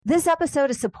This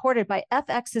episode is supported by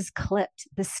FX's Clipped,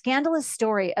 the scandalous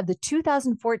story of the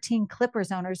 2014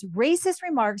 Clippers owner's racist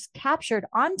remarks captured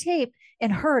on tape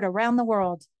and heard around the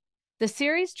world. The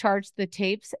series charts the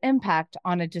tape's impact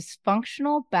on a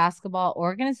dysfunctional basketball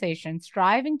organization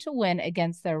striving to win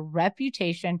against their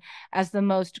reputation as the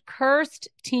most cursed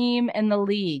team in the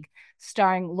league,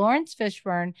 starring Lawrence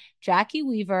Fishburne, Jackie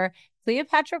Weaver,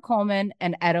 Cleopatra Coleman,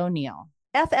 and Ed O'Neill.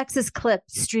 FX's Clipped,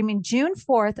 streaming June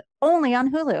 4th, only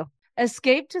on Hulu.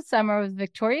 Escape to summer with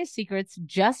Victoria's Secret's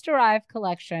just arrived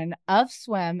collection of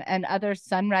swim and other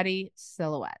sun-ready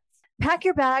silhouettes. Pack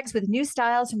your bags with new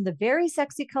styles from the Very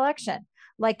Sexy collection,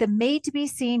 like the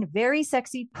made-to-be-seen Very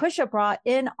Sexy push-up bra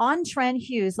in on-trend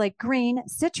hues like green,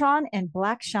 citron, and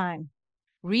black shine.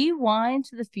 Rewind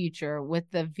to the future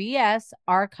with the VS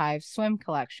Archive swim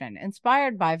collection,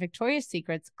 inspired by Victoria's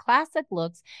Secret's classic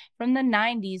looks from the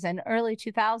 90s and early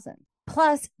 2000s.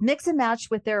 Plus, mix and match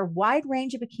with their wide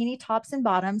range of bikini tops and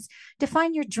bottoms to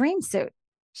find your dream suit.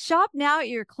 Shop now at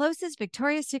your closest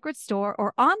Victoria's Secret store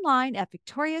or online at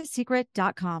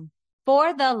victoriassecret.com.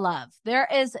 For the love, there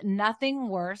is nothing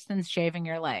worse than shaving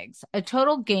your legs. A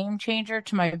total game changer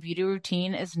to my beauty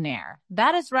routine is Nair.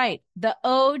 That is right, the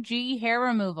OG hair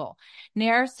removal.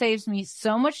 Nair saves me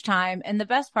so much time, and the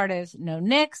best part is no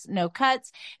nicks, no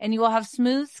cuts, and you will have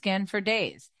smooth skin for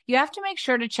days. You have to make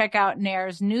sure to check out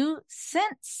Nair's new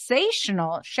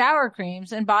sensational shower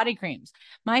creams and body creams.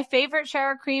 My favorite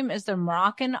shower cream is the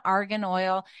Moroccan Argan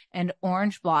Oil and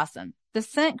Orange Blossom. The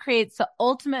scent creates the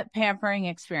ultimate pampering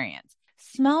experience.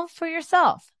 Smell for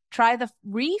yourself. Try the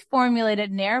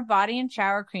reformulated Nair body and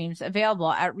shower creams available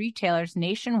at retailers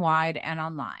nationwide and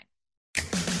online.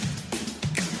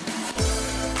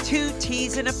 Two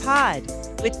Teas in a Pod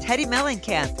with Teddy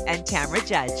Mellencamp and Tamra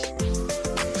Judge.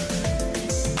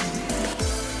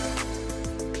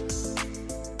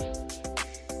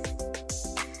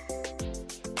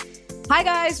 Hi,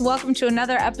 guys. Welcome to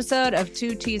another episode of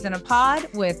Two Teas in a Pod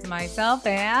with myself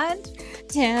and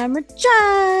Tamra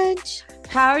Judge.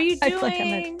 How are you I feel like I'm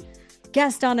doing? a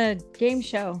guest on a game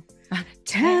show.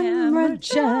 Tamra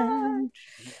Judge.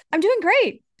 I'm doing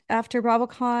great. After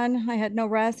BravoCon, I had no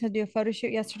rest. Had to do a photo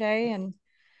shoot yesterday, and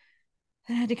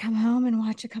then I had to come home and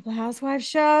watch a couple of Housewives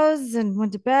shows, and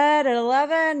went to bed at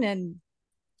 11, and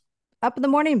up in the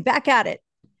morning, back at it.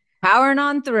 Powering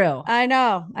on through. I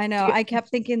know. I kept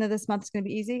thinking that this month's going to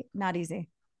be easy. Not easy.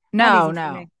 No, Not easy for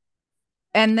no. me.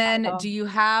 And then do you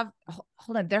have,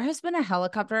 hold on, there has been a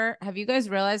helicopter. Have you guys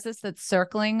realized this? That's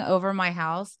circling over my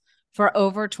house for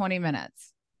over 20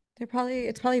 minutes. It's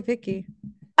probably Vicky.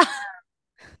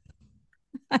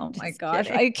 Oh my gosh.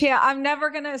 Kidding. I can't, I'm never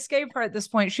going to escape her at this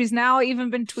point. She's now even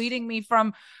been tweeting me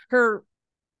from her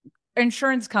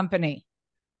insurance company.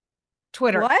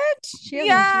 Twitter. What?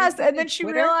 Yes. And then she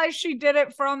realized she did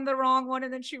it from the wrong one.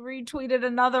 And then she retweeted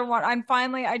another one. And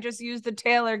finally, I just used the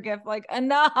Taylor gift. Like,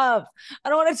 enough. I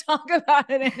don't want to talk about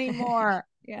it anymore.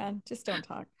 Yeah. Just don't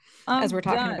talk as we're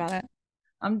talking about it.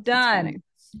 I'm done.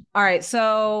 All right.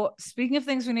 So speaking of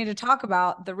things we need to talk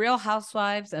about, the Real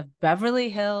Housewives of Beverly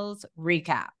Hills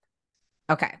recap.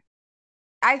 Okay.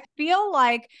 I feel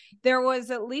like there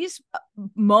was at least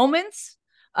moments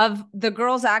of the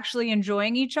girls actually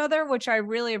enjoying each other, which I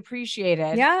really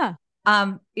appreciated. Yeah.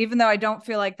 Even though I don't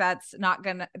feel like that's not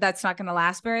gonna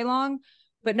last very long.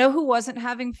 But know who wasn't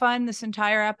having fun this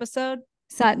entire episode?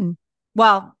 Sutton.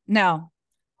 Well, no.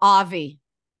 Avi.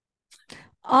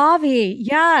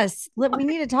 Yes. We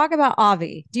need to talk about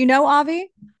Avi. Do you know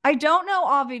Avi? I don't know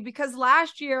Avi because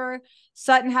last year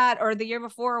Sutton had, or the year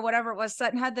before or whatever it was,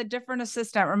 Sutton had the different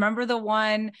assistant. Remember the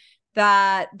one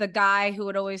that the guy who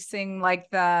would always sing like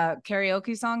the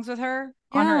karaoke songs with her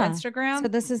on her Instagram? So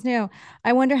this is new.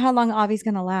 I wonder how long Avi's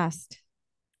going to last.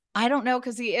 I don't know,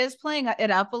 because he is playing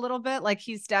it up a little bit. Like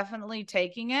he's definitely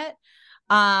taking it.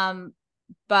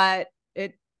 But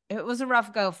it was a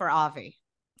rough go for Avi.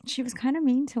 She was kind of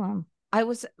mean to him. I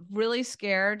was really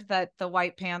scared that the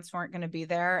white pants weren't going to be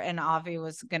there and Avi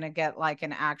was going to get like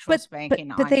an actual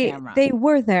spanking on camera. They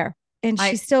were there, and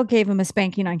she still gave him a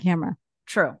spanking on camera.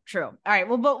 True. All right.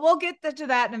 Well, but we'll get to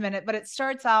that in a minute. But it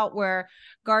starts out where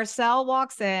Garcelle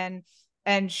walks in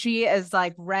and she is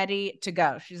like ready to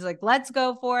go. She's like, let's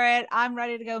go for it. I'm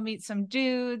ready to go meet some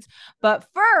dudes. But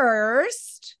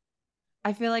first,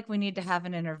 I feel like we need to have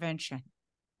an intervention.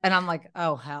 And I'm like,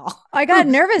 oh, hell. I got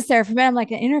nervous there for a minute. I'm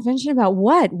like, an intervention about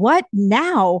what? What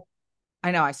now?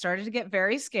 I know. I started to get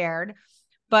very scared.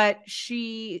 But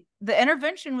the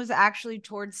intervention was actually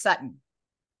towards Sutton.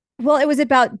 Well, it was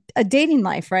about a dating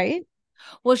life, right?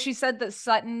 Well, she said that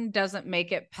Sutton doesn't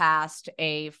make it past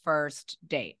a first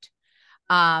date.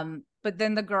 but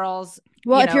then the girls,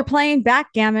 Well, you if you're know, playing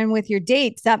backgammon with your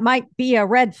dates, that might be a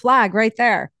red flag right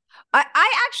there. I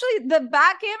actually, the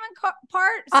backgammon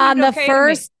part On seemed the okay to me.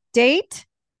 first date?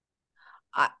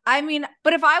 I mean,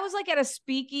 but if I was like at a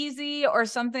speakeasy or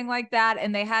something like that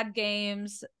and they had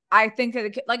games, I think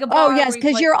like a Oh, bar yes, where you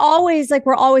because play. you're always like,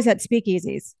 we're always at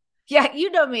speakeasies. Yeah,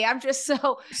 you know me. I'm just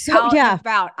so So, out and yeah.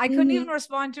 about. I couldn't even Mhm.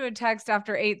 respond to a text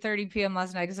after 8:30 p.m.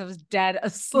 last night because I was dead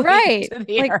asleep Right. to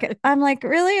the Like, earth. I'm like,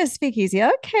 really? A speakeasy?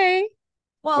 Okay.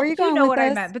 Where are Well, you you going know with what I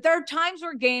this? meant. But there are times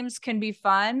where games can be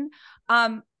fun.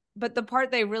 But the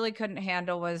part they really couldn't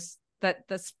handle was that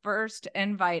this first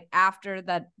invite after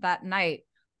that night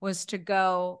was to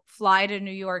go fly to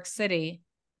New York City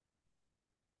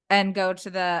and go to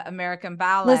the American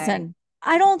Ballet. Listen,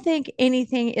 I don't think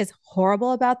anything is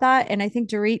horrible about that. And I think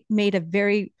Dorit made a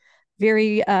very,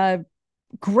 very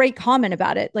great comment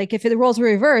about it. Like, if the roles were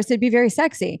reversed, it'd be very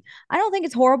sexy. I don't think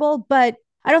it's horrible, but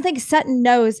I don't think Sutton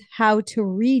knows how to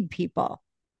read people.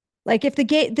 Like, if the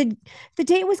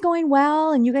date was going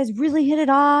well and you guys really hit it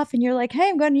off and you're like, hey,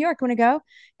 I'm going to New York, want to go?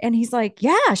 And he's like,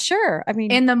 yeah, sure. I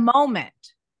mean, In the moment.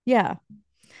 yeah.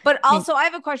 But I mean, also, I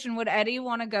have a question. Would Eddie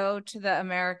want to go to the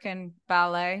American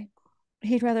Ballet?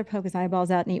 he'd rather poke his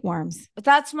eyeballs out and eat worms. But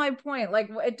that's my point.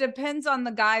 Like, it depends on the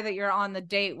guy that you're on the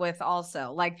date with,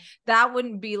 also. Like, that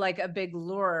wouldn't be like a big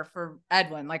lure for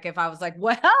Edwin. Like, if I was like,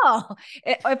 well,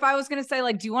 if I was going to say,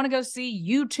 like, do you want to go see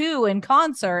U2 in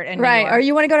concert in New Right. Or York?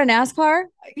 you want to go to NASCAR?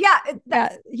 Yeah.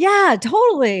 Yeah,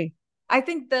 totally. I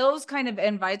think those kind of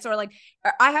invites are like,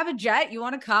 I have a jet. You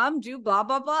want to come do blah,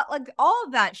 blah, blah. Like, all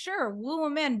of that. Sure. Woo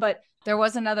them in. But there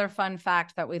was another fun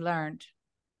fact that we learned,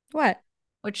 What?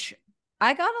 which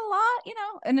I got a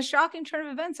lot, in a shocking turn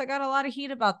of events. I got a lot of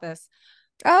heat about this,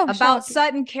 Oh, about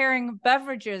Sutton carrying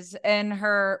beverages in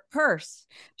her purse.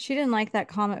 she didn't like that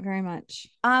comment very much.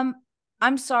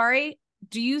 I'm sorry.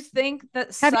 Do you think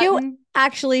that Have you Sutton,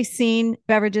 actually seen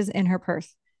beverages in her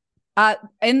purse?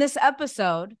 in this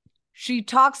episode, she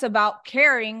talks about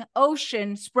carrying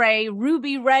ocean spray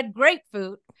ruby red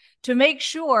grapefruit to make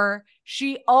sure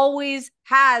she always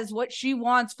has what she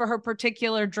wants for her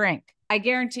particular drink. I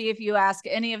guarantee if you ask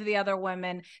any of the other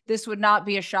women, this would not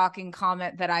be a shocking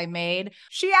comment that I made.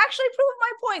 She actually proved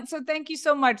my point. So thank you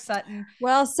so much, Sutton.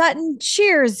 Well, Sutton,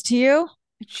 cheers to you.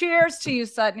 Cheers to you,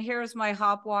 Sutton. Here's my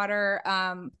hop water.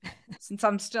 Since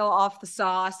I'm still off the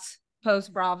sauce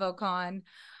post BravoCon.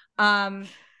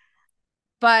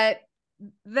 But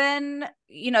then,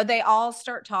 they all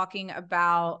start talking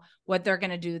about what they're going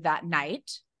to do that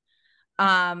night.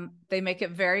 They make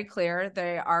it very clear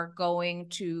they are going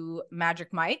to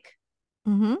Magic Mike.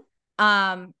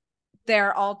 Mm-hmm.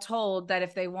 They're all told that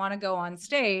if they want to go on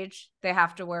stage, they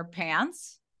have to wear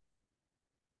pants.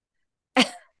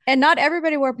 And not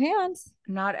everybody wore pants.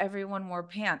 Not everyone wore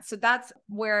pants. So that's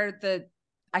where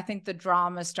I think the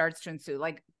drama starts to ensue.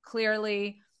 Like,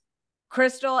 clearly,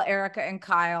 Crystal, Erica, and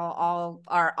Kyle all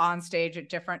are on stage at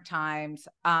different times.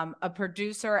 A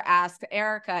producer asked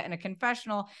Erica in a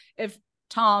confessional if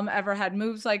Tom ever had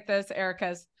moves like this.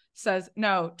 Erica says,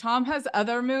 no, Tom has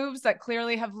other moves that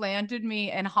clearly have landed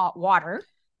me in hot water.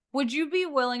 Would you be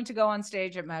willing to go on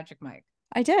stage at Magic Mike?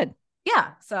 I did.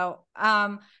 Yeah. So,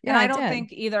 and I don't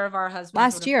think either of our husbands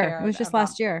last year. It was just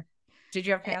last year. Did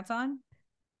you have pants on?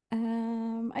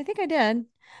 I think I did.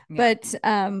 Yeah. But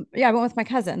yeah, I went with my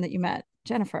cousin that you met,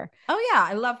 Jennifer. Oh yeah,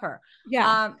 I love her.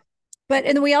 Yeah. But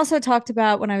and we also talked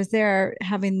about when I was there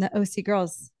having the OC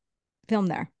girls film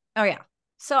there. Oh yeah.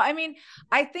 So I mean,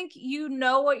 I think you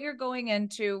know what you're going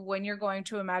into when you're going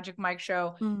to a Magic Mike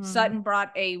show. Mm-hmm. Sutton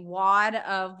brought a wad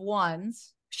of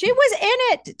ones. She was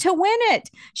in it to win it.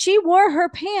 She wore her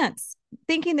pants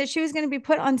thinking that she was going to be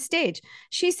put on stage.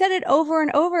 She said it over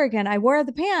and over again. I wore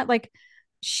the pant. Like,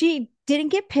 she didn't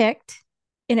get picked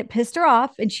and it pissed her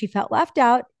off and she felt left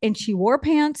out, and she wore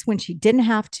pants when she didn't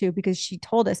have to because she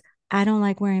told us, I don't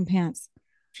like wearing pants.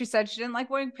 She said she didn't like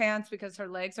wearing pants because her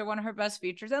legs are one of her best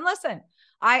features. And listen,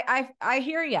 I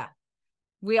hear ya.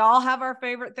 We all have our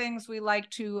favorite things we like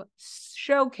to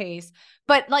showcase.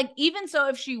 But like, even so,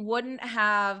 if she wouldn't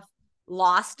have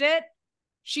lost it,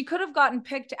 she could have gotten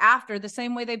picked after, the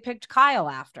same way they picked Kyle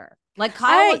after. Like,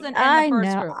 Kyle wasn't in the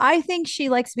first group. I think she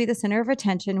likes to be the center of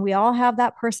attention. We all have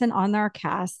that person on our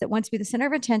cast that wants to be the center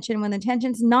of attention when the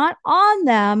attention's not on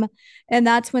them. And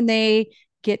that's when they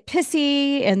get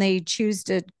pissy and they choose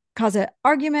to cause an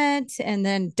argument and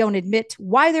then don't admit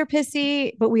why they're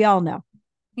pissy. But we all know.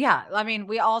 Yeah, I mean,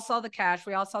 we all saw the cash,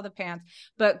 we all saw the pants,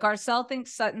 but Garcelle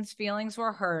thinks Sutton's feelings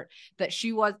were hurt, that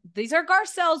she was, these are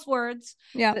Garcelle's words,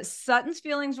 Yeah. that Sutton's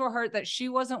feelings were hurt, that she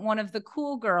wasn't one of the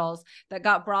cool girls that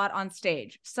got brought on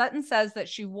stage. Sutton says that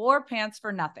she wore pants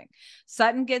for nothing.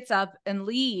 Sutton gets up and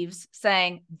leaves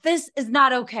saying, "This is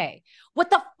not okay.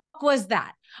 What the fuck was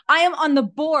that? I am on the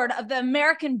board of the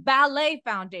American Ballet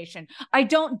Foundation. I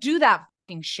don't do that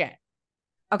fucking shit."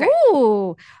 Okay.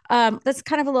 Ooh, that's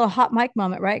kind of a little hot mic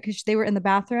moment, right? Because they were in the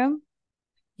bathroom.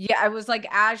 Yeah, it was like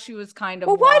as she was kind of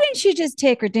Well, why walking. didn't she just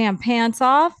take her damn pants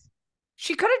off?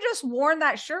 She could have just worn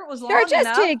that shirt, was Sure, long just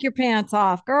enough. take your pants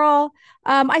off, girl.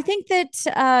 I think that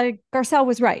Garcelle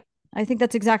was right. I think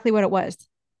that's exactly what it was.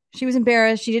 She was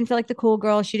embarrassed. She didn't feel like the cool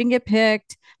girl. She didn't get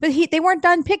picked, but they weren't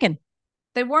done picking.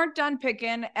 They weren't done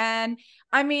picking. And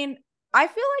I mean, I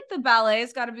feel like the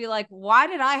ballet's got to be like, why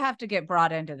did I have to get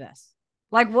brought into this?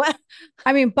 Like, what?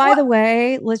 I mean, by What? the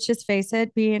way, let's just face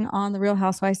it, being on the Real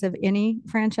Housewives of any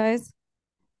franchise,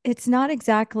 it's not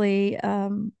exactly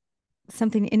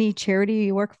something any charity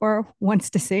you work for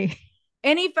wants to see.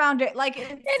 Any foundation, like,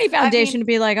 Any I foundation mean, to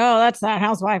be like, oh, that's that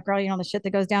housewife girl, the shit that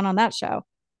goes down on that show.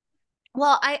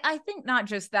 well, I think not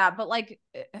just that, but like,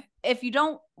 if you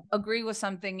don't agree with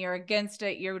something, you're against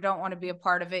it, you don't want to be a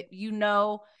part of it,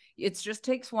 it just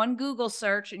takes one Google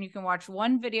search and you can watch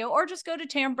one video, or just go to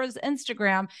Tambra's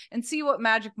Instagram and see what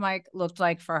Magic Mike looked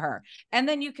like for her. And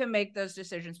then you can make those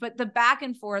decisions. But the back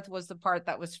and forth was the part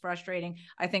that was frustrating,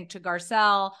 I think, to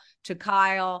Garcelle, to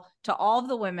Kyle, to all of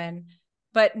the women.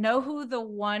 But know who the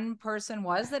one person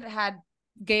was that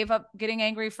gave up getting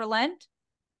angry for Lent?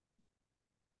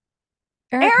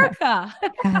 Erica.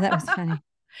 Yeah, that was funny.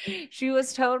 She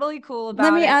was totally cool about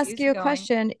Let me it. ask you a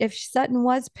question. If Sutton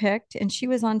was picked and she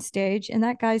was on stage and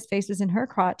that guy's face was in her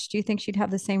crotch, do you think she'd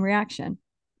have the same reaction?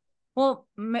 Well,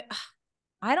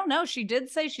 I don't know. She did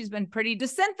say she's been pretty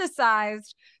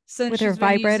desynthesized since With she's her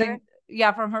been vibrator?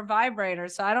 from her vibrator.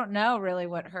 So I don't know really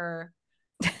what her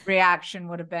reaction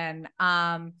would have been.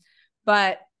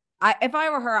 But if I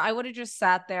were her, I would have just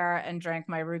sat there and drank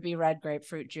my ruby red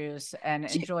grapefruit juice and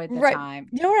enjoyed the time.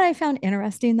 You know what I found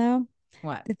interesting though?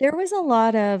 What? That there was a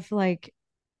lot of like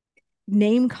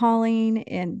name calling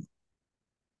and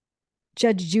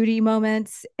Judge Judy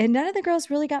moments, and none of the girls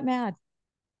really got mad.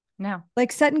 No.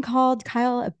 Like Sutton called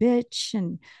Kyle a bitch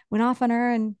and went off on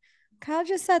her, and Kyle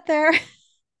just sat there. I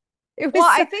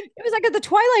think it was like at the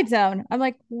Twilight Zone. I'm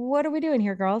like, what are we doing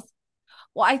here, girls?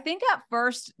 Well, I think at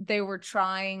first they were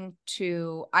trying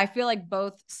to, I feel like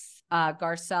both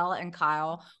Garcelle and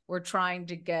Kyle were trying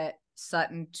to get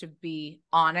Sutton to be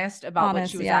honest about what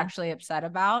she was actually upset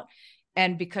about.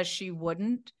 And because she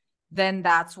wouldn't, then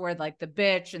that's where like the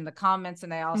bitch and the comments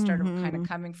and they all started kind of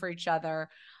coming for each other.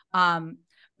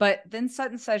 But then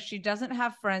Sutton says she doesn't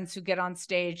have friends who get on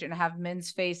stage and have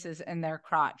men's faces in their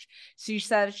crotch. She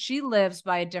says she lives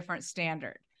by a different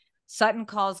standard. Sutton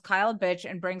calls Kyle a bitch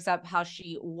and brings up how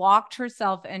she walked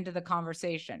herself into the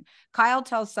conversation. Kyle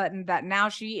tells Sutton that now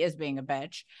she is being a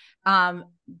bitch.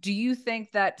 Do you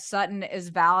think that Sutton is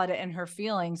valid in her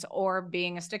feelings or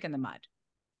being a stick in the mud?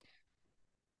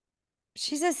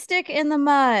 She's a stick in the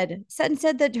mud. Sutton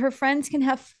said that her friends can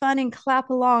have fun and clap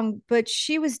along, but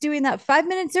she was doing that 5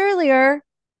 minutes earlier.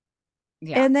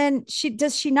 Yeah. And then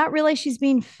does she not realize she's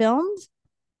being filmed?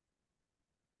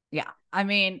 Yeah. I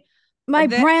mean, my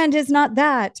brand is not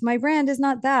that. My brand is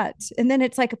not that. And then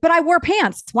it's like, but I wore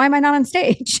pants. Why am I not on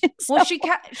stage? So well, she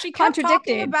kept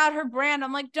talking about her brand.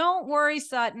 I'm like, don't worry,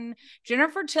 Sutton.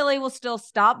 Jennifer Tilly will still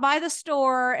stop by the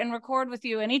store and record with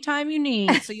you anytime you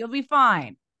need. So you'll be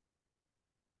fine.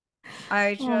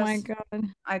 Oh my God.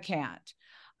 I can't.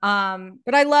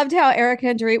 But I loved how Erica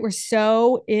and Dorit were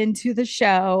so into the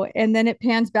show. And then it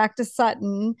pans back to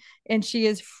Sutton and she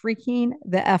is freaking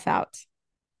the F out.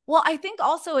 Well, I think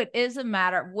also it is a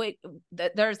matter,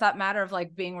 there's that matter of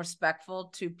like being respectful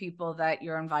to people that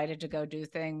you're invited to go do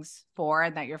things for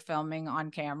and that you're filming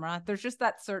on camera. There's just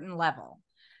that certain level.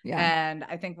 Yeah. And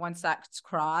I think once that's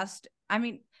crossed, I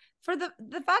mean, for the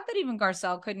fact that even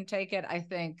Garcelle couldn't take it, I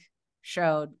think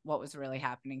showed what was really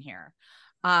happening here.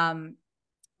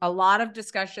 A lot of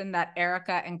discussion that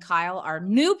Erica and Kyle are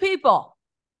new people.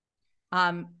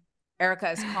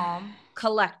 Erica is calm,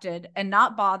 collected, and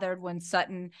not bothered when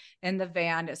Sutton in the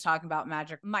van is talking about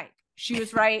Magic Mike. She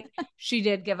was right. She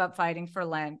did give up fighting for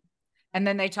Lent. And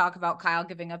then they talk about Kyle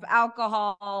giving up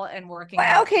alcohol and working.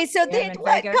 Well, okay, so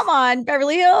come on,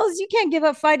 Beverly Hills. You can't give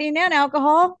up fighting and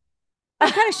alcohol.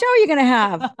 What kind of show are you going to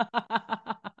have?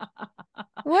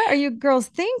 What are you girls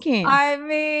thinking? I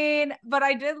mean, but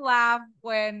I did laugh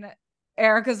when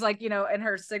Erica's like, in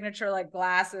her signature like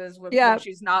glasses when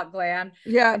she's not glam.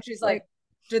 Yeah. And she's like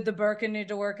Did the Birkin need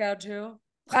to work out too?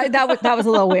 That was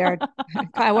a little weird.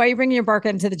 Kyle, why are you bringing your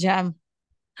Birkin to the gym?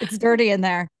 It's dirty in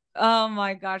there. Oh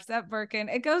my gosh, that Birkin,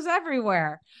 it goes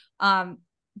everywhere.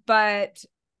 But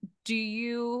do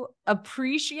you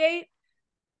appreciate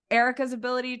Erica's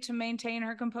ability to maintain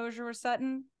her composure with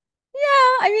Sutton?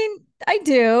 Yeah, I mean, I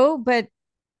do, but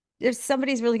if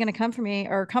somebody's really going to come for me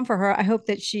or come for her, I hope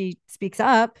that she speaks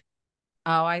up.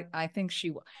 Oh, I think she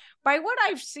will. By what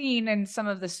I've seen in some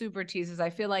of the super teases, I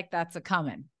feel like that's a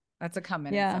coming. That's a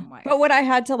coming in some way. But what I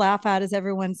had to laugh at is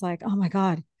everyone's like, oh my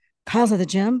God, Kyle's at the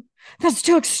gym. That's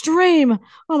too extreme.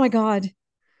 Oh my God.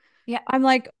 Yeah. I'm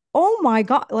like, oh my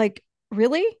God. Like,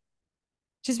 really?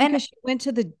 Just And because she went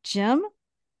to the gym?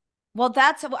 well,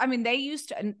 I mean, they used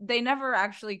to, and they never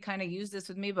actually kind of used this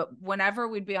with me, but whenever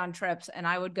we'd be on trips and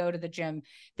I would go to the gym,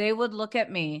 they would look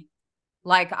at me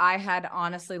like I had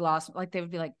honestly lost, like they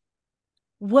would be like,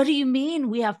 what do you mean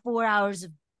we have 4 hours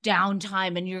of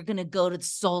downtime and you're going to go to the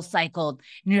Soul Cycle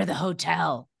near the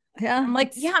hotel? Yeah. I'm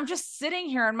like, yeah, I'm just sitting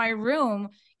here in my room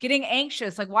getting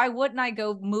anxious. Like, why wouldn't I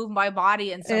go move my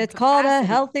body in some It's capacity? called a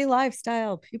healthy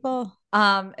lifestyle, people.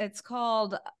 It's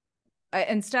called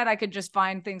instead I could just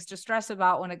find things to stress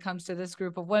about when it comes to this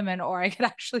group of women, or I could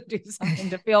actually do something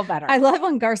to feel better. I love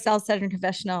when Garcelle said in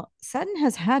confessional, Sutton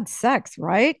has had sex,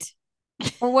 right?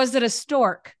 Or was it a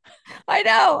stork? I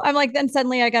know. I'm like, then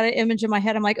suddenly I got an image in my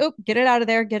head. I'm like, oh, get it out of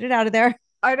there. Get it out of there.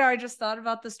 I know. I just thought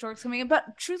about the storks coming in.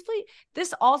 But truthfully,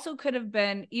 this also could have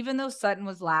been, even though Sutton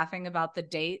was laughing about the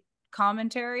date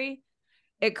commentary,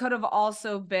 it could have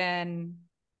also been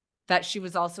that she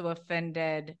was also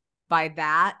offended by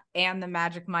that and the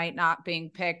Magic Might not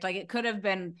being picked. Like it could have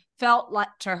been felt like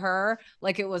to her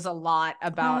like it was a lot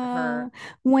about her.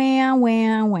 Wah,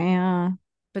 wah, wah.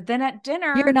 But then at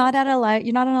dinner, You're not on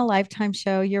a Lifetime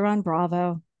show. You're on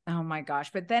Bravo. oh my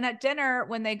gosh. But then at dinner,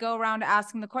 when they go around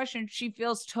asking the question, she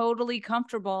feels totally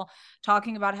comfortable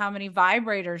talking about how many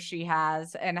vibrators she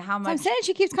has and how much. So I'm saying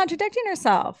she keeps contradicting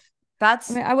herself.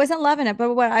 That's, I mean, I wasn't loving it,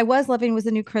 but what I was loving was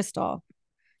the new Crystal.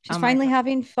 She's finally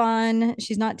having fun.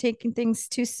 She's not taking things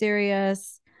too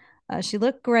serious. She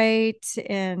looked great.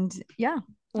 And yeah.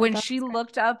 when she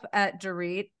looked up at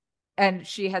Dorit and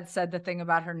she had said the thing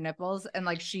about her nipples and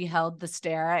like she held the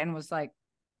stare and was like,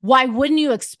 why wouldn't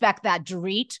you expect that,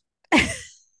 Dorit?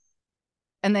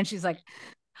 And then she's like,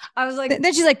 I was like,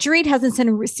 then she's like, Dorit hasn't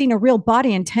seen a real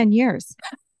body in 10 years.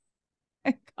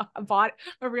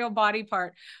 A real body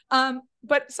part.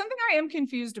 But something I am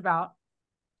confused about,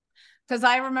 because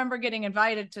I remember getting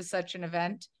invited to such an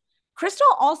event. Crystal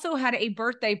also had a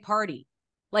birthday party,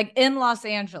 like in Los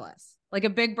Angeles, like a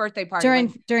big birthday party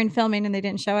during filming, and they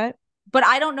didn't show it. But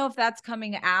I don't know if that's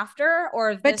coming after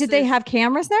or. But did they have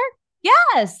cameras there?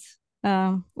 Yes.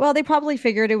 Well, they probably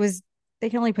figured they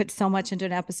can only put so much into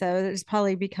an episode. It's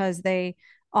probably because they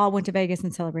all went to Vegas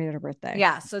and celebrated her birthday.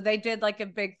 Yeah, so they did like a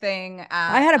big thing.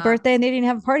 I had a birthday and they didn't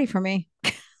have a party for me.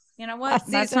 You know what?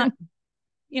 That's not.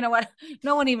 You know what?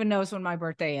 No one even knows when my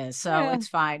birthday is, so it's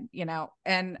fine. You know,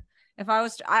 and if I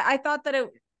was, I thought that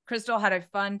Crystal had a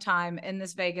fun time in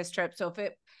this Vegas trip. So if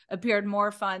it appeared more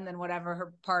fun than whatever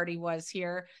her party was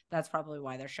here, that's probably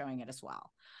why they're showing it as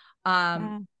well.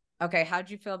 Okay, how'd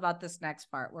you feel about this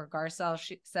next part where Garcelle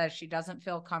says she doesn't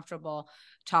feel comfortable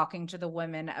talking to the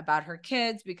women about her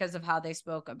kids because of how they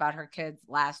spoke about her kids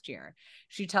last year?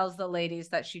 She tells the ladies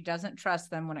that she doesn't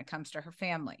trust them when it comes to her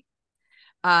family.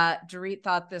 Dorit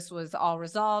thought this was all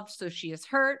resolved, so she is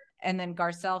hurt. And then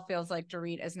Garcelle feels like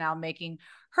Dorit is now making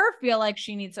her feel like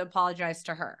she needs to apologize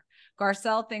to her.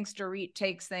 Garcelle thinks Dorit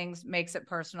takes things, makes it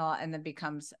personal, and then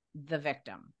becomes the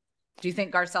victim. Do you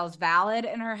think Garcelle's valid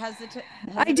in her hesitance?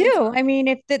 I do. I mean,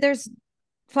 if there's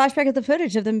flashback of the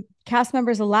footage of the cast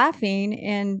members laughing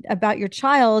and about your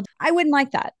child, I wouldn't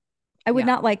like that. I would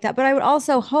not like that. But I would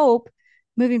also hope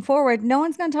moving forward, no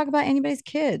one's going to talk about anybody's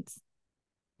kids.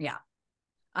 Yeah.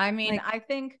 I mean, I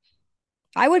think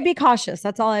I would be cautious.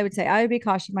 That's all I would say. I would be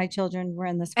cautious. My children were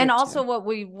in this. And also what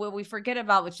we forget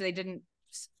about, which they didn't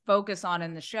focus on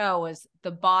in the show, is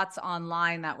the bots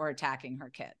online that were attacking her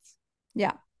kids.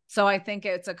 Yeah. So I think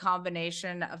it's a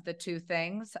combination of the two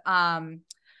things.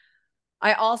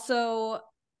 I also,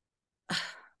 and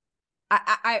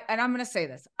I'm going to say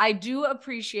this, I do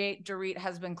appreciate Dorit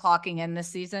has been clocking in this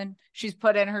season. She's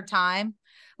put in her time.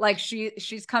 Like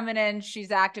she's coming in,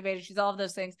 she's activated, she's all of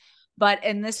those things. But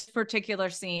in this particular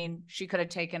scene, she could have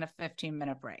taken a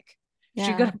 15-minute break. Yeah.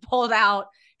 She could have pulled out.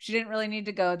 She didn't really need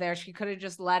to go there. She could have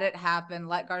just let it happen,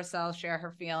 let Garcelle share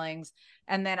her feelings.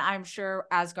 And then I'm sure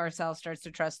as Garcelle starts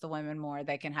to trust the women more,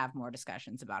 they can have more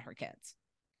discussions about her kids.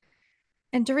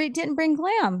 And Dorit didn't bring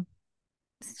glam.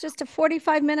 It's just a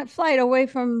 45-minute flight away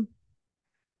from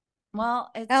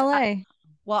Well, it's LA.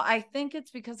 well, I think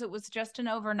it's because it was just an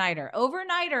overnighter.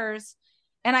 Overnighters,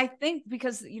 and I think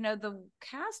because the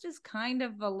cast is kind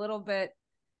of a little bit,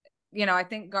 I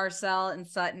think Garcelle and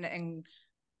Sutton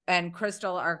and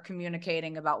Crystal are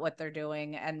communicating about what they're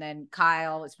doing, and then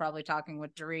Kyle is probably talking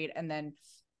with Dorit, and then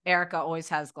Erica always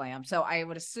has glam. So I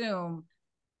would assume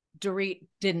Dorit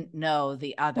didn't know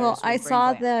the others. Well, I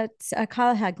saw glam. that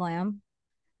Kyle had glam.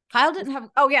 Kyle didn't have.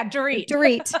 Oh yeah, Dorit.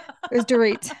 Dorit. It was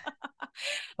Dorit.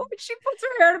 When she puts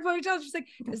her hair in a ponytail, she's like,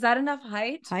 "Is that enough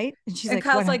height?" Height, and she's and like,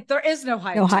 Kyle's like, "There is no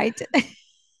height. No height."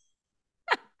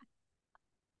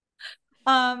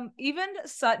 Even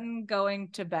Sutton going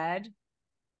to bed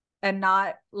and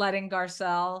not letting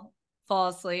Garcelle fall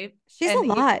asleep. She's a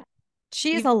lot.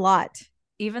 She is a lot.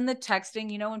 Even the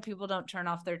texting, when people don't turn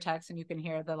off their text and you can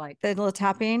hear the little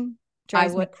tapping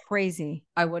drives me crazy.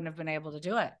 I wouldn't have been able to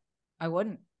do it. I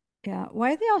wouldn't. Yeah.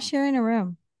 Why are they all sharing a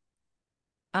room?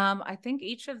 I think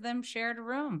each of them shared a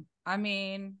room. I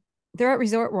mean, they're at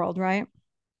Resort World, right?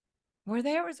 Were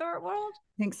they at Resort World?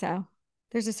 I think so.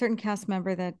 There's a certain cast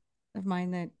member of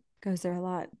mine that goes there a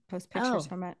lot, posts pictures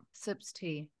from it. Sips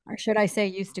tea. Or should I say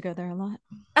used to go there a lot.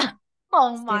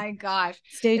 My gosh.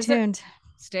 Stay tuned.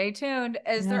 Stay tuned.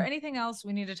 Is there anything else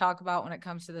we need to talk about when it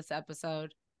comes to this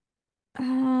episode?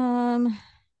 Not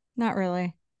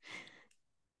really.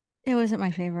 It wasn't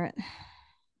my favorite.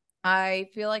 I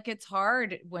feel like it's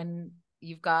hard when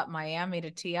you've got Miami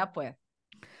to tee up with.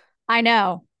 I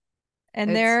know.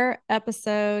 And their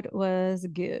episode was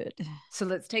good. So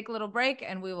let's take a little break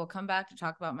and we will come back to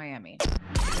talk about Miami.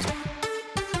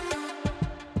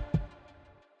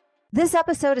 This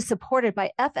episode is supported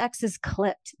by FX's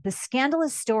Clipped, the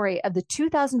scandalous story of the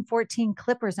 2014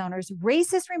 Clippers owner's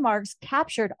racist remarks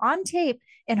captured on tape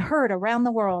and heard around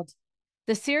the world.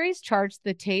 The series charged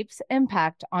the tape's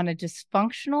impact on a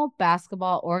dysfunctional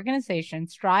basketball organization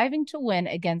striving to win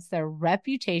against their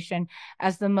reputation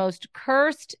as the most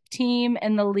cursed team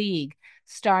in the league,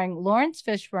 starring Lawrence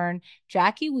Fishburne,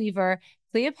 Jackie Weaver,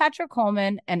 Cleopatra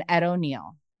Coleman, and Ed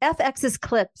O'Neill. FX's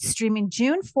Clipped, streaming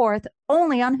June 4th,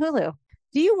 only on Hulu.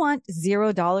 Do you want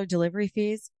 $0 delivery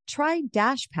fees? Try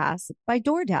Dash Pass by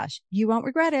DoorDash. You won't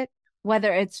regret it.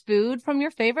 Whether it's food from your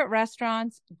favorite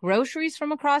restaurants, groceries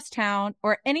from across town,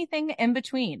 or anything in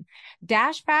between,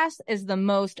 DashPass is the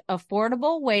most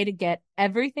affordable way to get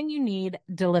everything you need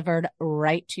delivered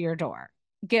right to your door.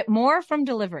 Get more from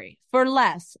delivery for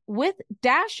less with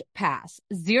DashPass,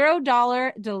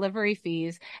 $0 delivery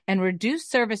fees, and reduced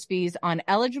service fees on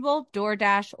eligible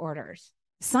DoorDash orders.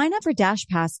 Sign up for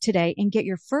DashPass today and get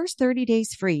your first 30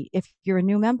 days free if you're a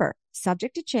new member.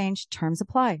 Subject to change, terms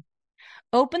apply.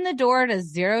 Open the door to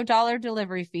 $0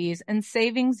 delivery fees and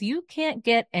savings you can't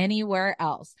get anywhere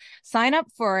else. Sign up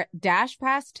for Dash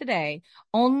Pass today,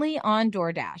 only on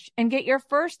DoorDash, and get your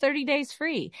first 30 days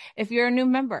free if you're a new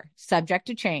member. Subject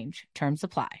to change. Terms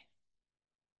apply.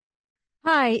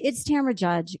 Hi, it's Tamara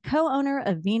Judge, co-owner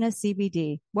of Vina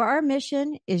CBD, where our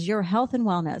mission is your health and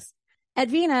wellness. At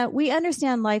Vina, we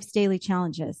understand life's daily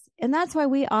challenges, and that's why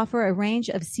we offer a range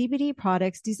of CBD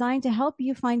products designed to help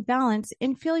you find balance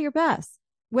and feel your best.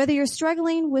 Whether you're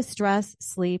struggling with stress,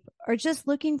 sleep, or just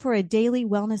looking for a daily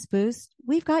wellness boost,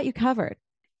 we've got you covered.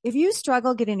 If you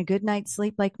struggle getting a good night's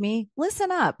sleep like me,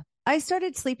 listen up. I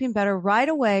started sleeping better right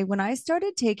away when I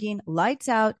started taking Lights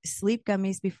Out sleep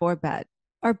gummies before bed.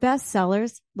 Our best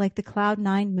sellers, like the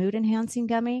Cloud9 Mood Enhancing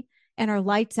Gummy and our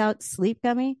Lights Out Sleep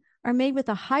Gummy, are made with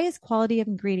the highest quality of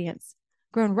ingredients,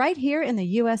 grown right here in the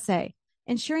USA,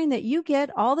 ensuring that you get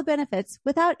all the benefits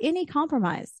without any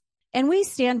compromise. And we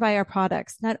stand by our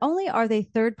products. Not only are they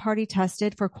third-party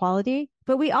tested for quality,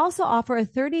 but we also offer a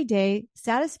 30-day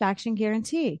satisfaction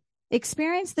guarantee.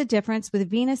 Experience the difference with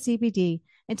Vina CBD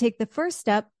and take the first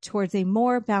step towards a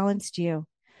more balanced you.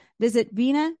 Visit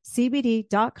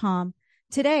vinacbd.com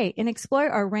today and explore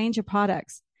our range of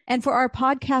products. And for our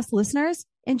podcast listeners,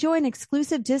 enjoy an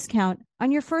exclusive discount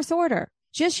on your first order.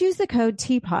 Just use the code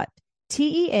TEAPOD,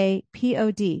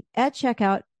 TEAPOD, at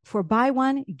checkout for buy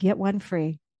one, get one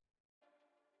free.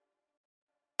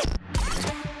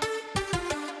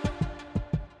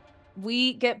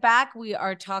 We get back. We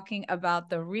are talking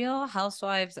about the Real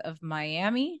Housewives of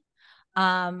Miami.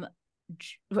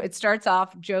 It starts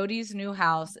off, Jody's new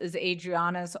house is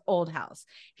Adriana's old house.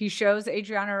 He shows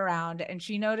Adriana around and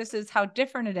she notices how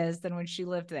different it is than when she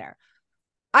lived there.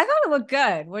 I thought it looked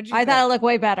good. What'd you think? I thought it looked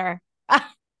way better. I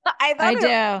thought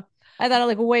it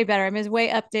looked way better. I mean, it's way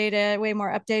updated, way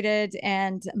more updated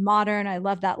and modern. I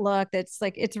love that look. It's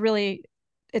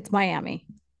Miami.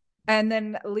 And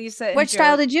then Lisa. Which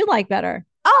style did you like better?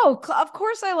 Oh, of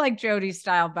course I like Jody's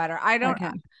style better.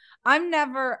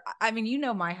 I mean, you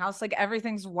know my house, like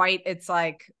everything's white. It's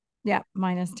like, Yeah,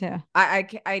 mine is too.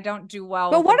 I don't do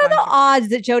well But with a what are bunch the of, odds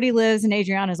that Jody lives in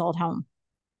Adriana's old home?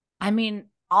 I mean,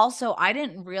 also, I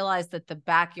didn't realize that the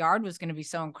backyard was going to be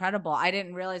so incredible. I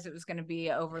didn't realize it was going to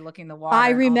be overlooking the I water and all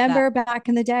of that. remember back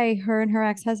in the day, her and her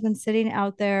ex-husband sitting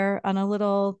out there on a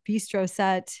little bistro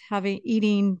set,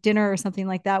 eating dinner or something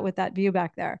like that with that view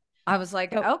back there. I was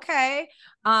like, So, okay.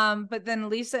 But then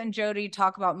Lisa and Jody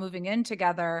talk about moving in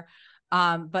together.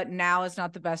 But now is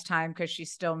not the best time because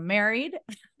she's still married.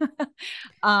 yeah,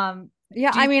 Do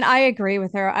I you, mean, I agree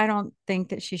with her. I don't think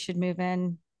that she should move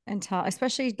in until,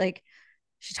 especially like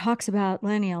she talks about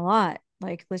Lenny a lot.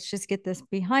 Like, let's just get this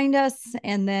behind us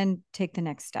and then take the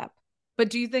next step. but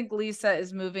do you think Lisa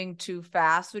is moving too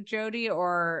fast with Jody,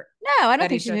 or No, I don't that he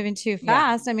think she's should? moving too Yeah.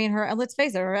 fast. I mean, let's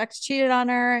face it, her ex cheated on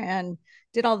her and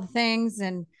did all the things.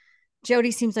 And Jody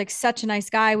seems like such a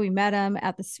nice guy. We met him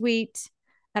at the suite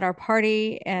at our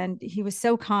party, and he was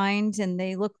so kind. And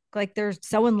they look like they're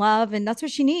so in love. And that's what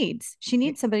she needs. She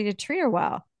needs somebody to treat her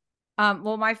well.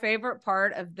 Well, my favorite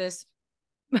part of this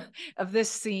of this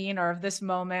scene or of this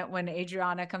moment when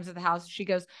Adriana comes to the house, she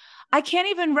goes, I can't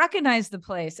even recognize the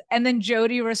place. And then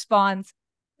Jody responds,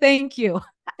 thank you.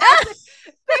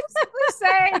 Basically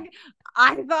saying,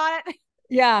 I thought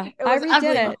Yeah, it I was ugly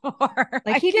redid it. before.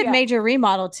 Like he did major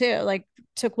remodel too, like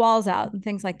took walls out and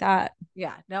things like that.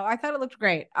 Yeah, no, I thought it looked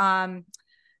great. And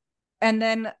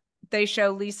then they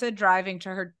show Lisa driving to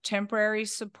her temporary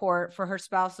support for her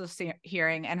spousal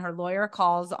hearing, and her lawyer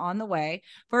calls on the way.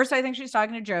 First, I think she's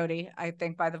talking to Jody, I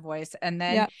think by the voice. And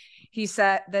then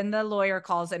then the lawyer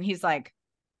calls and he's like,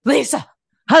 Lisa,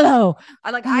 hello.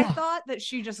 I thought that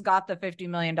she just got the $50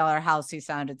 million house. He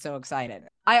sounded so excited.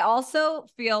 I also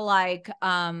feel like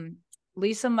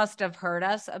Lisa must have heard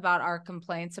us about our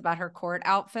complaints about her court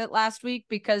outfit last week,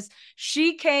 because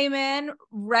she came in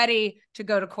ready to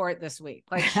go to court this week.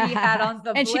 Like she had on the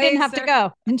and blazer. she didn't have to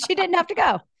go. And she didn't have to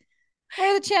go. What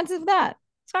are the chances of that?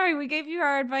 Sorry, we gave you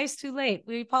our advice too late.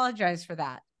 We apologize for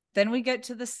that. Then we get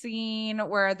to the scene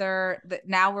where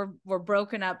now we're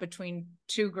broken up between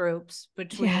two groups.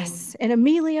 Yes, and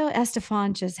Emilio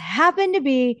Estefan just happened to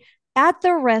be at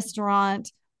the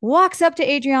restaurant, walks up to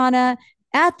Adriana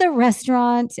at the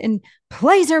restaurant and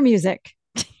plays her music.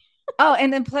 Oh,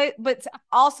 and then but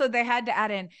also they had to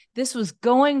add in, this was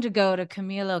going to go to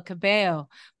Camilo Cabello,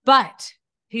 but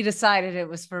he decided it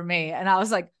was for me. And I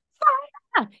was like,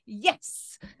 fire!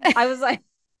 Yes. I was like,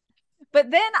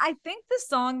 but then I think the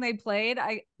song they played,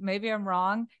 maybe I'm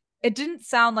wrong, it didn't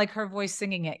sound like her voice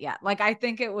singing it yet. Like, I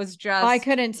think it was just. I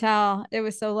couldn't tell. It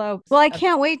was so low. Well, I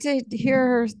can't wait to hear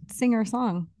her sing her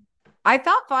song. I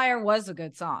thought Fire was a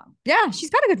good song. Yeah,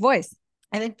 she's got a good voice.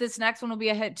 I think this next one will be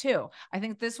a hit too. I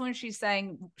think this one she's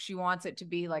saying she wants it to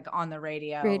be like on the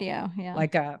radio. Yeah.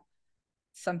 Like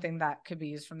something that could be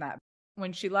used from that.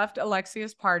 When she left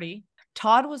Alexia's party,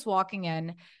 Todd was walking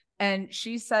in and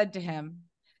she said to him,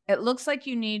 it looks like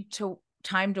you need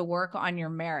time to work on your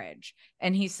marriage.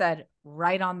 And he said,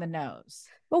 right on the nose.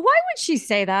 Well, why would she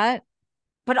say that?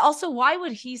 But also, why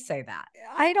would he say that?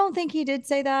 I don't think he did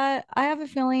say that. I have a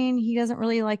feeling he doesn't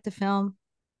really like to film.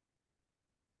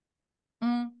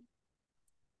 I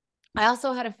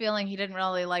also had a feeling he didn't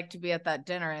really like to be at that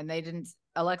dinner, and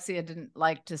Alexia didn't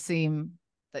like to seem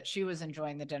that she was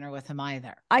enjoying the dinner with him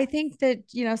either. I think that,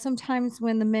 sometimes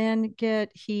when the men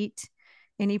get heat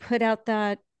and he put out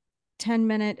that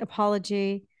 10-minute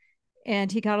apology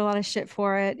and he got a lot of shit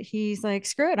for it, he's like,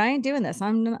 screw it, I ain't doing this.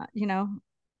 I'm not,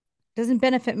 doesn't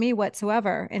benefit me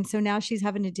whatsoever. And so now she's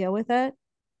having to deal with it.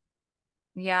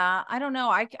 Yeah, I don't know.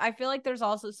 I feel like there's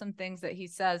also some things that he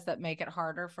says that make it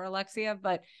harder for Alexia,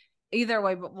 but either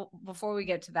way, before we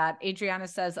get to that, Adriana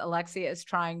says Alexia is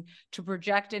trying to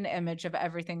project an image of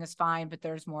everything is fine, but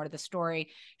there's more to the story.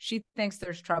 She thinks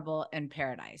there's trouble in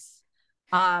paradise.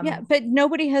 Yeah, but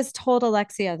nobody has told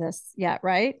Alexia this yet,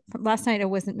 right? Last night it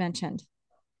wasn't mentioned.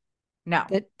 No.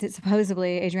 That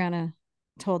supposedly Adriana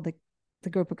told the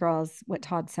group of girls what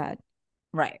Todd said.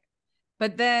 Right.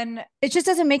 But then it just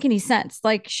doesn't make any sense.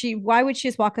 Like why would she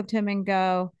just walk up to him and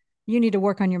go, you need to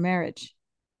work on your marriage?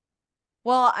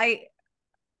 Well,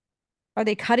 are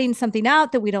they cutting something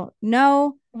out that we don't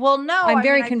know? Well, no, I'm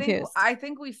very confused. I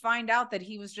think we find out that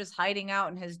he was just hiding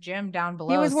out in his gym down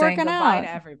below. He was saying working goodbye out to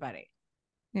everybody.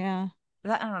 Yeah.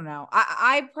 I don't know.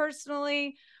 I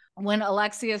personally, when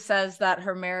Alexia says that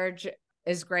her marriage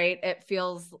is great, it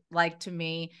feels like to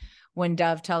me when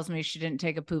Dove tells me she didn't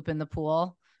take a poop in the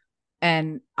pool.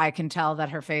 And I can tell that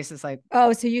her face is like,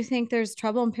 oh, so you think there's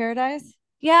trouble in paradise?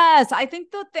 Yes, I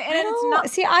think that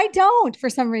I don't, for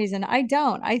some reason. I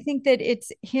don't. I think that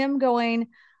it's him going,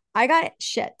 I got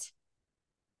shit.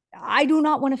 I do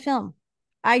not want to film.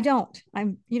 I don't.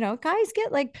 Guys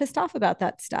get like pissed off about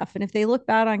that stuff. And if they look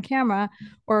bad on camera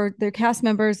or their cast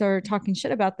members are talking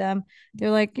shit about them,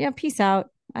 they're like, yeah, peace out.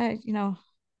 I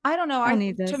don't know. I don't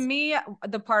need To this. me,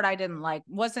 the part I didn't like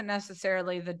wasn't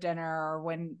necessarily the dinner or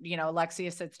when,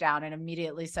 Alexia sits down and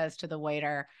immediately says to the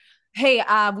waiter, hey,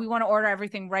 we want to order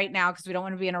everything right now because we don't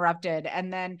want to be interrupted.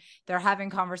 And then they're having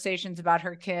conversations about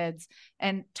her kids.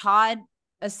 And Todd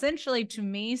essentially, to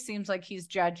me, seems like he's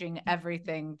judging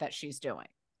everything that she's doing.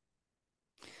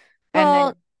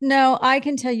 Well, no, I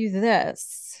can tell you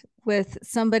this with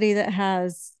somebody that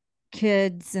has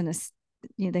kids and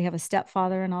they have a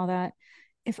stepfather and all that.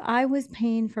 If I was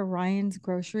paying for Ryan's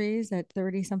groceries at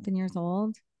 30 something years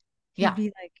old, he'd be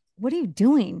like, what are you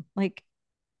doing? Like,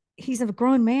 he's a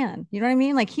grown man. You know what I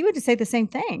mean? Like, he would just say the same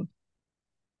thing.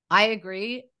 I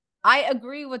agree. I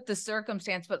agree with the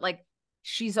circumstance, but like,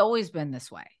 she's always been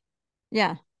this way.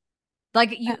 Yeah.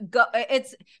 Like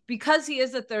it's because he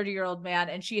is a 30-year-old man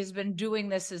and she has been doing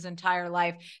this his entire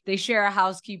life. They share a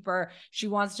housekeeper. She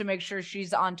wants to make sure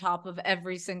she's on top of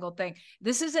every single thing.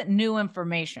 This isn't new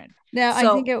information. No, I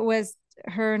think it was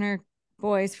her and her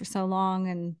boys for so long,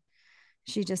 and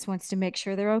she just wants to make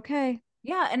sure they're okay.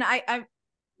 Yeah. And I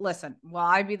listen, will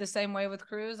I be the same way with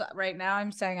Cruz? Right now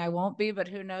I'm saying I won't be, but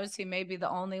who knows? He may be the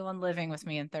only one living with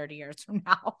me in 30 years from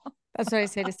now. That's what I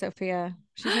say to Sophia.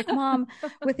 She's like, Mom,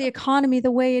 with the economy the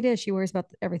way it is, she worries about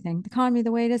everything. The economy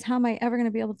the way it is, how am I ever going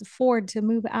to be able to afford to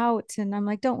move out? And I'm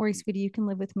like, don't worry, sweetie, you can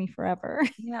live with me forever.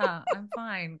 Yeah, I'm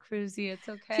fine. Cruzy, it's